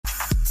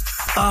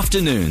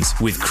Afternoons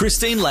with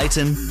Christine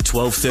Layton,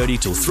 12:30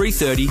 till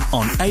 3:30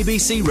 on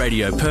ABC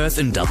Radio Perth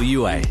and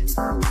WA.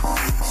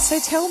 So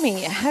tell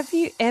me, have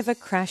you ever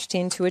crashed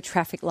into a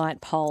traffic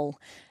light pole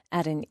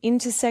at an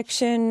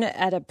intersection,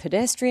 at a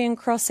pedestrian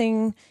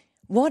crossing?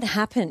 What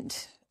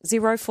happened?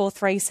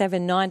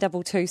 0437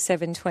 922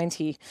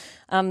 720.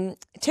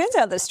 It turns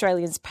out that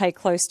Australians pay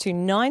close to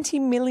 $90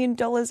 million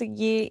a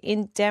year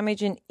in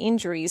damage and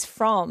injuries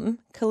from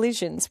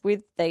collisions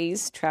with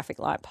these traffic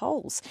light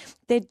poles.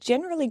 They're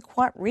generally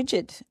quite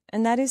rigid,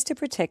 and that is to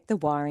protect the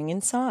wiring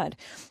inside.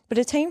 But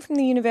a team from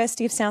the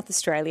University of South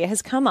Australia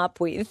has come up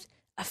with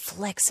a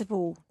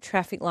flexible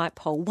traffic light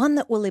pole, one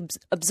that will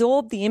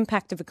absorb the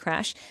impact of a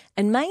crash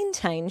and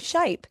maintain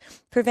shape,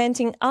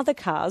 preventing other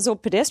cars or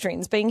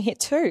pedestrians being hit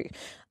too.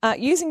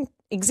 Using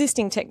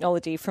existing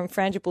technology from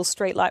frangible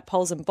streetlight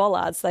poles and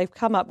bollards, they've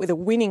come up with a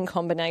winning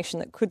combination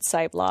that could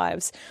save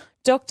lives.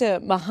 Dr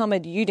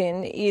Mohammad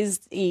Uddin is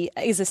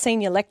a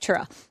senior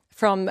lecturer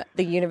from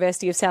the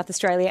University of South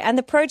Australia and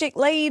the project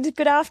lead.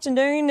 Good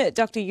afternoon,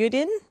 Dr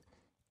Uddin.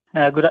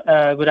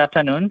 Good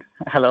afternoon.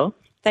 Hello.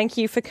 Thank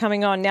you for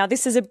coming on. Now,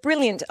 this is a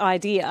brilliant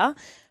idea.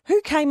 Who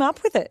came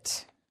up with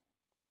it?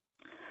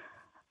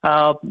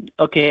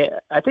 Okay,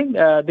 I think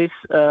this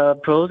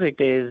project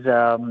is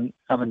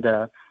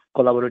the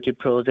collaborative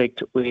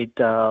project with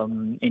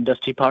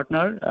industry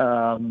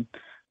partner,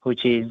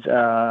 which is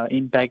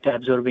impact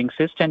absorbing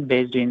system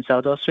based in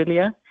South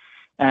Australia.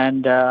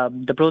 And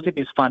the project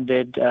is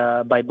funded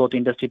by both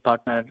industry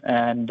partner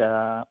and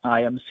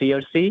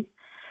IMCRC.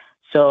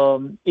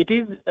 So it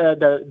is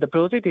the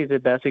project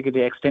is basically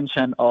the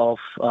extension of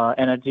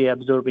energy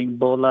absorbing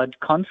bollard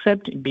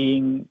concept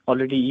being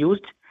already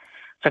used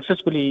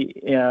successfully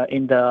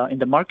in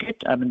the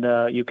market. I mean,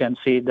 you can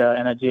see the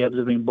energy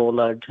absorbing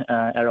bollard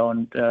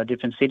around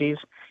different cities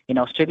in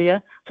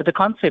Australia. So the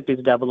concept is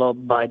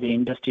developed by the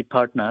industry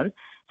partner.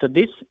 So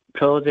this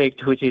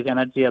project, which is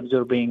energy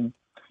absorbing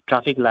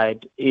traffic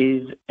light,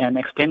 is an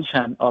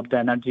extension of the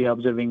energy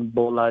absorbing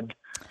bollard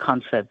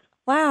concept.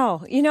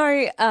 Wow. You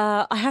know,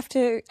 I have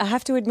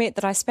to admit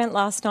that I spent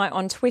last night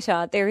on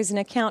Twitter. There is an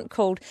account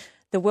called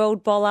the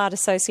World Bollard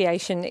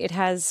Association. It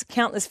has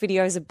countless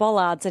videos of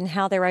bollards and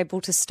how they're able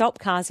to stop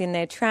cars in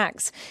their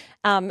tracks.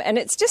 And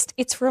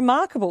it's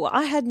remarkable.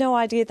 I had no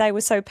idea they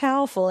were so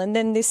powerful. And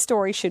then this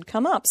story should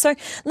come up. So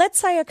let's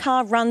say a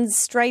car runs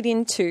straight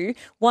into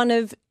one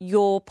of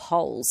your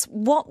poles.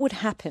 What would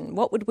happen?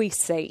 What would we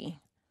see?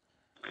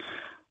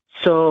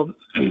 So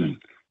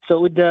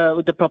with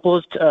the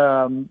proposed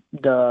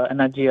the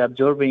energy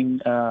absorbing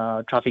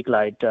traffic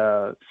light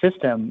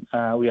system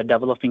we are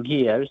developing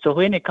here. So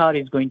when a car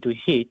is going to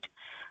hit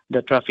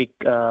the traffic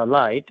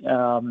light,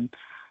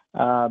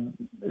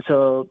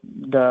 so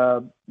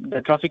the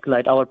traffic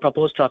light, our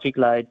proposed traffic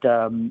light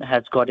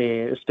has got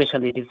a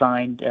specially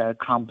designed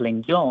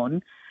crumpling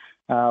zone,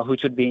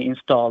 which would be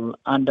installed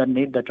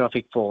underneath the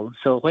traffic pole.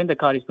 So when the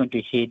car is going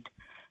to hit,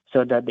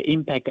 so that the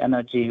impact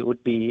energy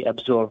would be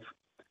absorbed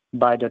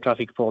by the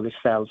traffic pole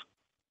itself.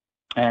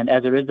 And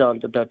as a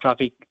result, the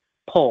traffic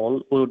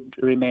pole would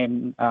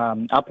remain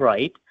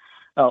upright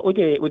with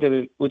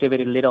a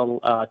very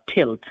little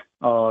tilt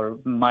or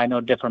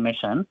minor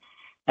deformation.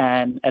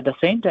 And at the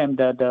same time,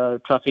 the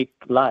traffic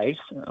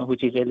lights,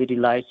 which is LED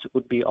lights,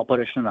 would be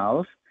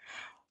operational.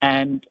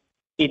 And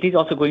it is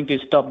also going to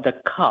stop the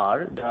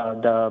car,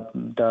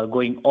 the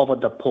going over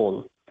the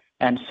pole,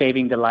 and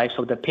saving the lives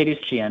of the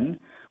pedestrian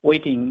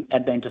waiting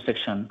at the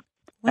intersection.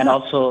 Wow. And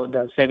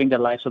also saving the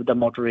lives of the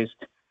motorist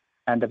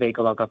and the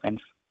vehicle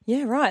occupants.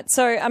 Yeah, right.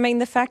 So, I mean,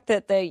 the fact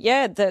that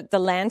the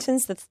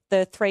lanterns,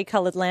 the three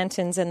coloured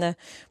lanterns and the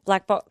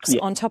black box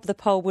on top of the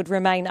pole would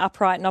remain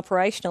upright and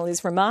operational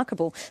is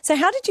remarkable. So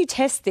how did you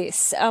test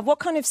this? What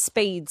kind of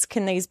speeds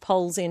can these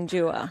poles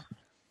endure?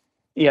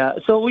 Yeah,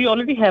 so we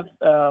already have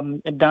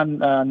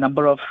done a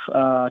number of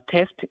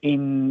tests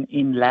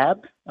in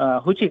lab,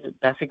 which is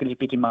basically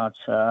pretty much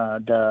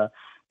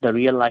the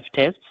real life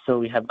test. So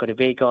we have got a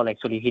vehicle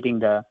actually hitting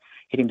the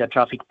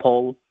traffic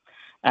pole.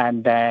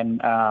 And then,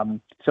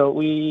 so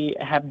we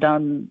have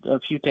done a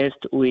few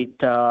tests with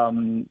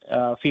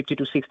 50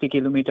 to 60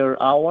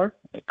 kilometer hour.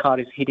 The car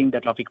is hitting the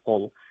traffic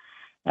pole.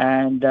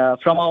 And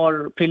from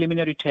our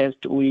preliminary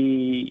test,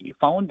 we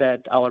found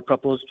that our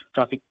proposed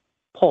traffic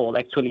pole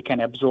actually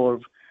can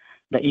absorb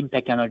the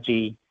impact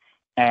energy,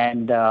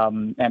 and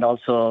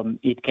also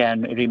it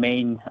can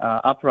remain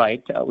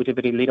upright with a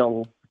very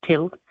little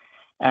tilt.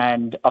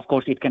 And, of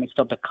course, it can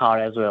stop the car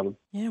as well.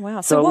 Yeah,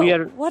 wow. So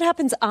what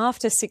happens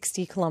after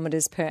 60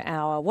 kilometres per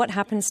hour? What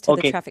happens to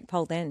the traffic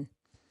pole then?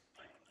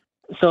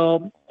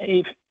 So,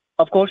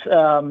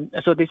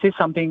 so this is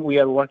something we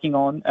are working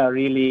on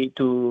really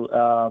to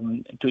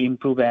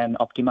improve and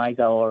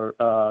optimize our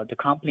the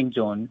crumpling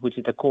zone, which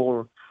is the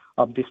core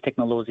of this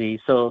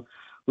technology. So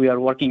we are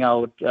working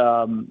out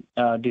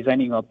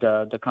designing of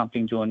the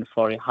crumpling zone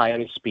for a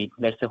higher speed.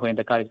 Let's say when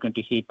the car is going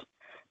to hit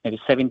maybe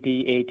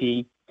 70,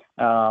 80,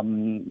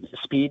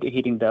 speed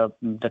hitting the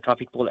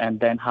traffic pole, and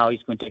then how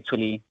it's going to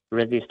actually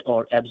resist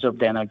or absorb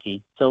the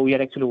energy. So we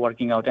are actually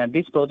working out, and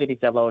this project is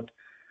about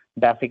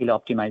basically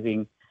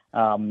optimizing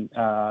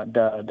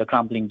the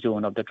crumpling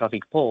zone of the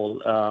traffic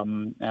pole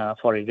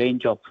for a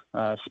range of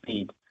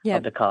speed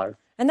of the car.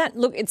 And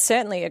it's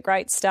certainly a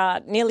great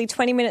start. Nearly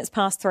 20 minutes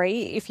past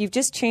 3. If you've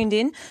just tuned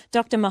in,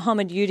 Dr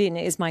Mohammad Uddin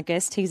is my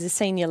guest. He's a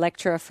senior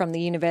lecturer from the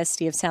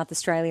University of South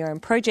Australia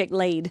and project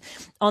lead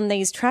on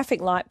these traffic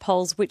light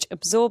poles which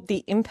absorb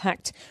the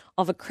impact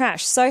of a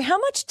crash. So how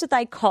much do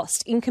they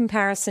cost in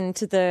comparison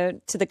to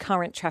the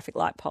current traffic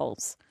light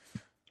poles?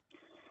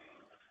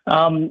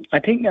 I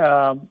think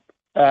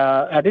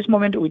at this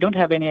moment we don't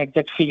have any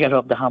exact figure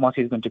of how much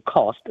it's going to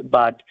cost,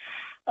 but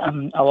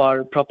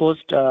our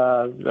proposed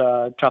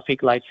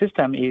traffic light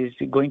system is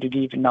going to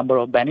give a number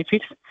of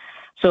benefits.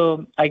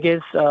 So I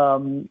guess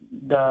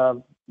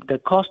the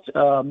cost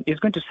is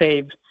going to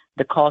save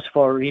the cost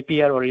for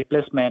repair or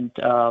replacement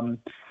of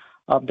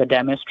the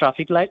damaged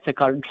traffic lights, the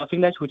current traffic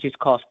lights, which is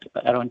cost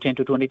around $10,000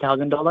 to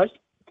 $20,000.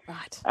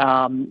 Right.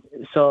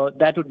 So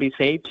that would be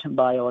saved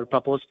by our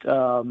proposed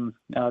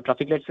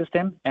traffic light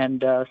system.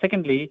 And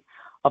secondly,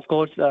 of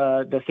course,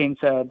 the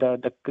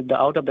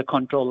out of the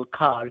control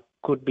car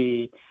could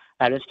be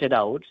arrested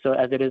out. So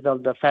as a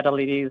result, the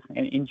fatalities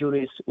and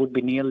injuries would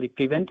be nearly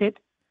prevented,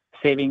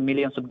 saving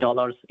millions of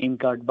dollars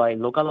incurred by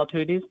local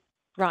authorities.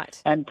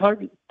 Right. And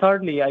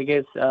thirdly, I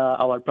guess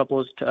our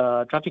proposed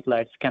traffic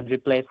lights can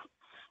replace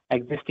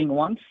existing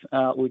ones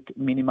with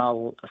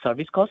minimal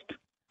service cost,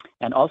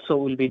 and also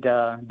will be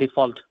the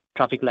default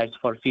traffic lights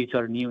for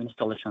future new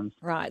installations.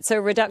 Right, so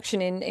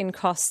reduction in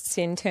costs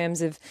in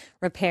terms of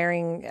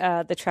repairing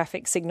the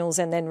traffic signals,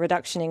 and then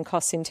reduction in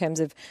costs in terms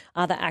of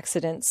other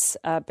accidents,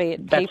 be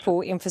it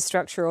people,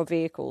 infrastructure or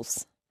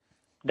vehicles.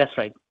 That's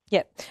right.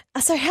 Yep.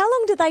 So how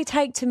long do they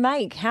take to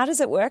make? How does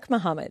it work,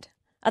 Mohammed?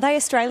 Are they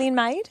Australian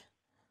made?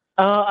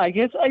 I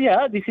guess,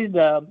 this is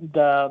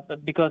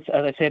because,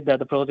 as I said,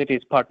 the project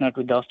is partnered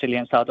with the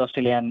South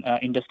Australian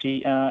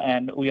industry,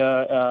 and we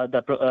are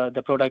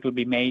the product will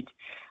be made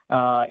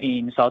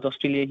in South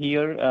Australia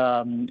here,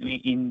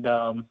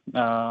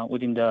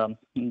 within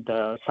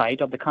the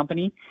site of the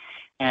company,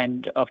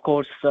 and of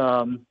course,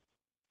 I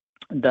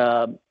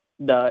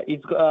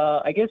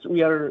guess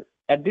we are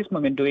at this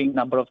moment doing a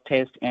number of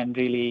tests and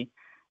really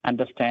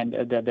understand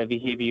the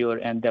behavior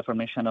and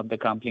deformation of the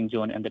crumpling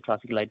zone and the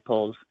traffic light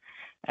poles,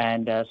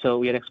 and so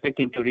we are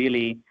expecting to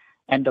really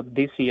end of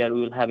this year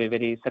we will have a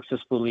very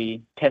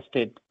successfully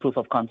tested proof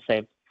of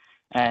concept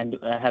and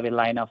have a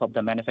lineup of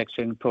the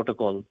manufacturing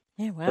protocol.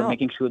 Yeah, wow. So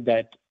making sure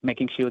that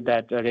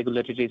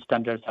regulatory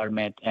standards are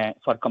met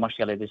for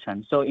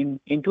commercialization. So in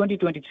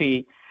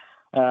 2023,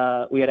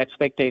 we are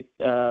expect the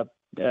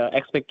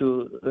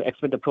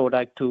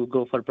product to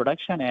go for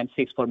production and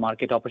seek for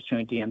market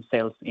opportunity and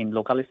sales in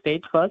local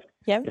states first,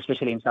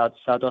 especially in South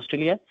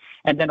Australia,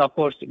 and then of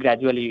course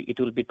gradually it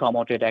will be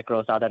promoted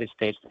across other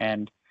states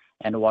and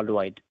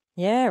worldwide.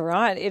 Yeah,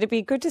 right. It'd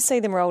be good to see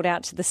them rolled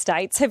out to the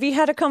States. Have you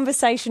had a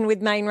conversation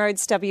with Main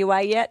Roads WA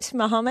yet,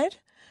 Mohammed?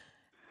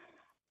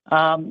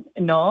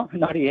 No,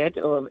 not yet,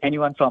 or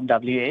anyone from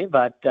WA,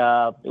 but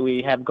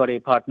we have got a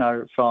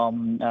partner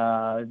from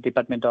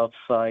Department of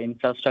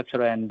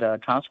Infrastructure and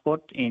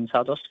Transport in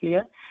South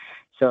Australia.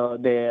 So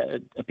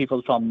the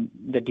people from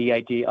the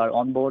DIT are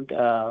on board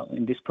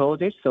in this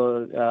project.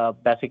 So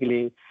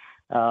basically,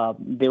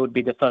 they would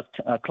be the first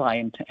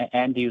client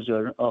and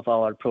user of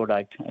our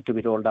product to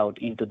be rolled out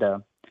into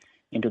the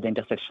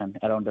intersection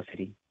around the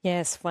city.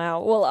 Yes,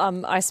 wow. Well,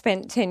 I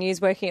spent 10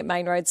 years working at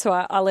Main Roads, so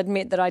I'll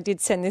admit that I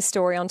did send this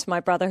story on to my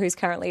brother, who's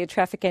currently a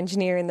traffic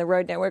engineer in the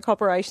Road Network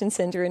Operations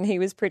Centre, and he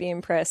was pretty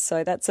impressed.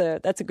 So that's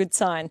a good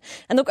sign.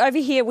 And look, over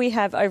here we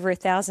have over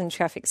 1,000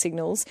 traffic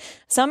signals.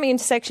 Some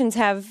intersections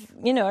have,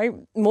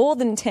 more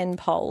than 10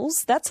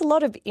 poles. That's a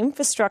lot of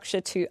infrastructure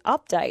to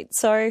update.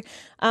 So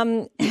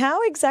how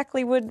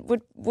exactly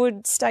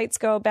would states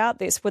go about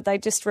this? Would they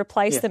just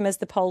replace them as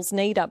the poles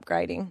need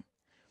upgrading?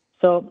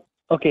 So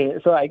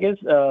I guess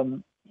there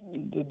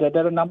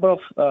are a number of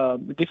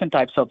different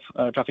types of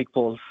traffic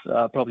poles.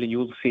 Probably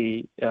you'll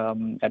see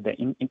at the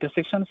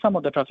intersection. Some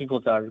of the traffic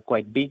poles are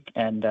quite big,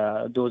 and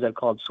those are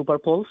called super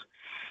poles.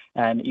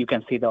 And you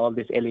can see all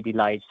these LED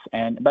lights.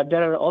 But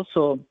there are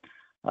also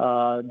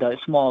the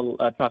small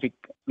traffic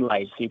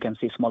lights. You can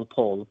see small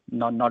pole,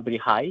 not very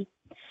high.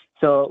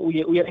 So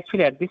we are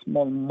actually at this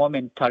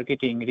moment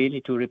targeting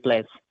really to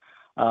replace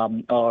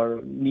or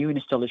new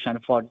installation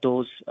for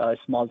those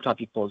small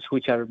traffic poles,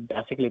 which are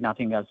basically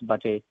nothing else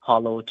but a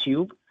hollow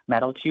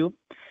metal tube,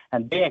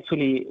 and they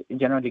actually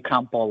generally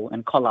crumple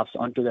and collapse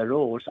onto the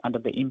roads under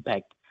the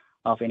impact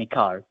of any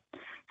car.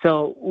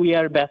 So we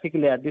are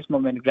basically at this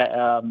moment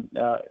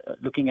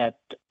looking at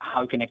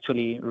how we can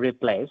actually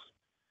replace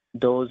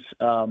those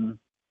small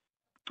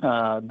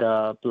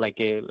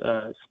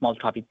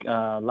traffic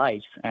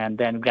lights, and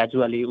then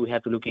gradually we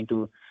have to look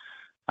into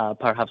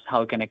perhaps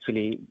how we can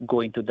actually go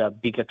into the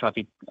bigger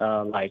traffic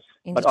lights.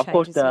 But of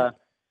course,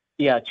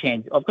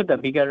 change. Of course, the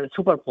bigger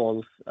super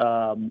poles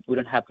we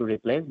don't have to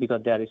replace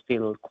because they are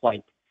still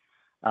quite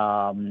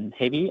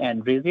heavy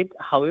and rigid.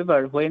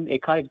 However, when a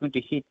car is going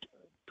to hit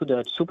to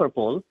the super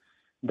pole,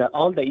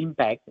 all the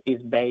impact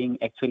is being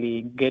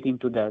actually get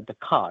into the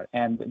car,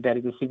 and there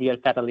is a severe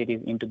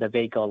fatalities into the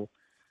vehicle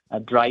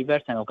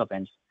drivers and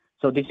occupants.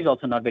 So this is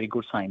also not very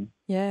good sign.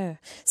 Yeah.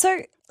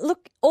 So,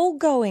 look, all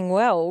going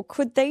well,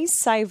 could these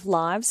save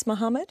lives,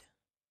 Mohammed?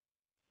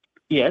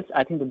 Yes,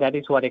 I think that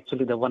is what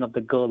actually one of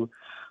the goal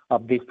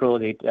of this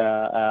project.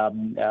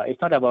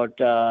 It's not about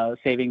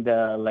saving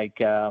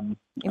the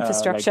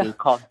infrastructure.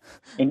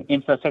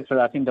 Infrastructure.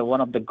 I think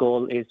one of the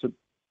goal is to,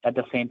 at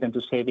the same time,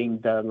 to saving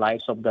the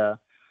lives of the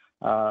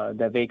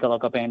vehicle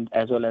occupant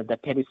as well as the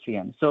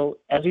pedestrian. So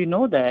as we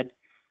know that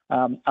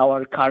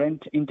our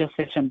current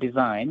intersection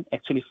design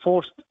actually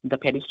forced the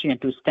pedestrian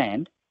to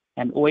stand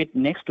and wait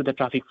next to the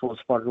traffic force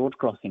for road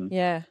crossing.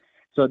 Yeah.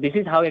 So this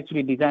is how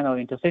actually design our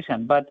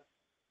intersection, but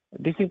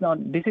this is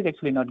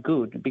actually not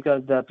good,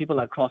 because the people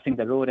are crossing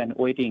the road and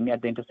waiting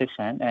at the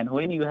intersection. And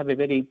when you have a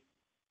very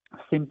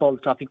simple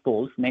traffic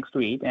poles next to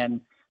it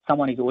and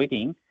someone is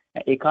waiting,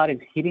 a car is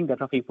hitting the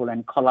traffic pole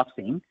and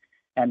collapsing,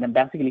 and then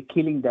basically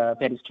killing the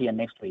pedestrian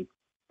next to it.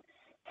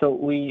 So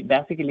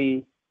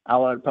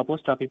our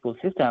proposed traffic pole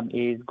system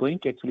is going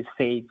to actually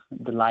save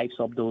the lives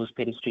of those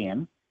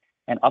pedestrians.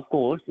 And of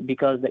course,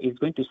 because it's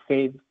going to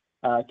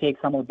take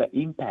some of the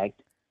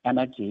impact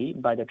energy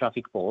by the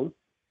traffic pole,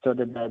 so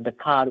that the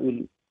car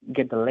will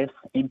get the less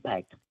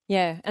impact.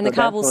 Yeah, and the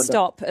car will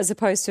stop as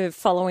opposed to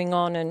following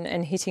on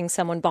and hitting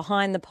someone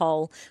behind the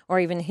pole or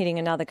even hitting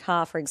another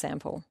car, for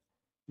example.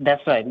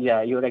 That's right.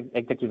 Yeah, you're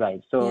exactly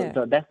right. So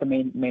that's the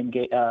main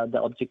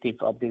the objective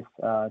of this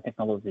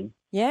technology.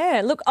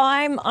 Yeah, look,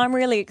 I'm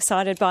really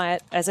excited by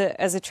it as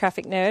a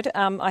traffic nerd.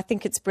 I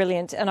think it's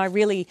brilliant, and I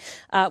really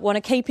want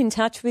to keep in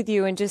touch with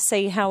you and just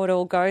see how it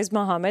all goes,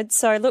 Mohammed.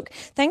 So, look,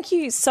 thank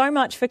you so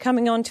much for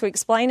coming on to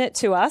explain it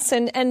to us.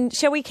 And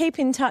shall we keep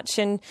in touch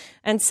and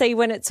see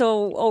when it's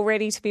all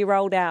ready to be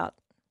rolled out?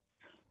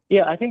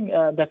 Yeah, I think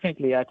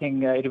definitely. I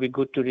think it'll be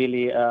good to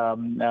really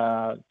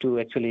to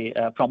actually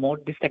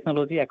promote this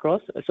technology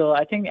across. So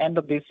I think end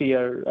of next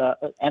year,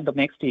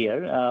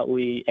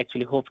 we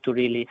actually hope to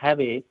really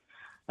have a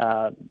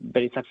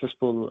very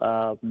successful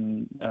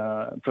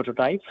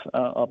prototype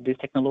of this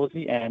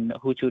technology, and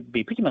who should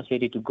be pretty much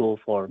ready to go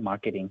for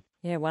marketing.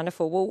 Yeah,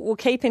 wonderful. We'll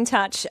keep in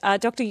touch.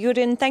 Dr.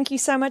 Uddin, thank you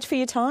so much for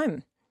your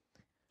time.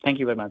 Thank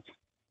you very much.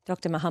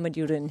 Dr Mohammad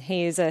Uddin.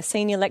 He is a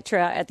senior lecturer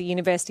at the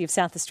University of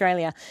South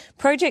Australia.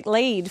 Project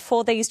lead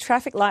for these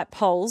traffic light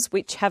poles,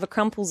 which have a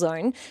crumple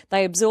zone.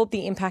 They absorb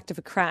the impact of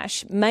a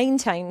crash,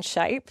 maintain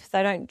shape.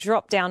 They don't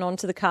drop down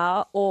onto the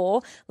car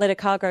or let a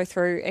car go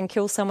through and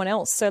kill someone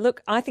else. So,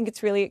 look, I think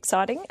it's really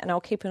exciting, and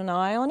I'll keep an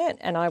eye on it,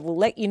 and I will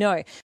let you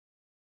know